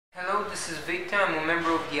this is Victor. I'm a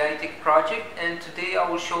member of the iTech project, and today I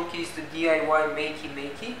will showcase the DIY Makey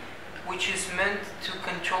Makey, which is meant to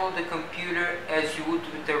control the computer as you would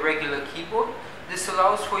with a regular keyboard. This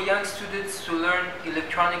allows for young students to learn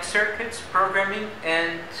electronic circuits, programming,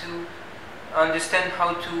 and to understand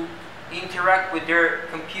how to interact with their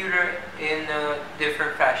computer in a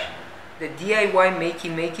different fashion. The DIY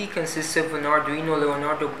Makey Makey consists of an Arduino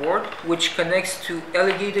Leonardo board which connects to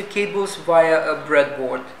alligator cables via a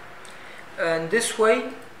breadboard. And this way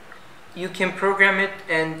you can program it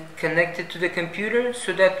and connect it to the computer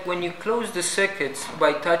so that when you close the circuits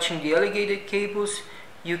by touching the alligator cables,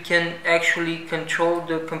 you can actually control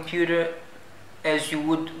the computer as you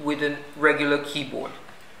would with a regular keyboard.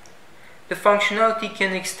 The functionality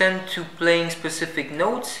can extend to playing specific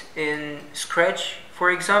notes in Scratch,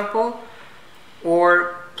 for example,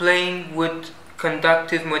 or playing with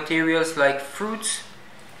conductive materials like fruits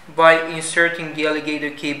by inserting the alligator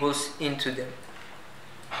cables into them.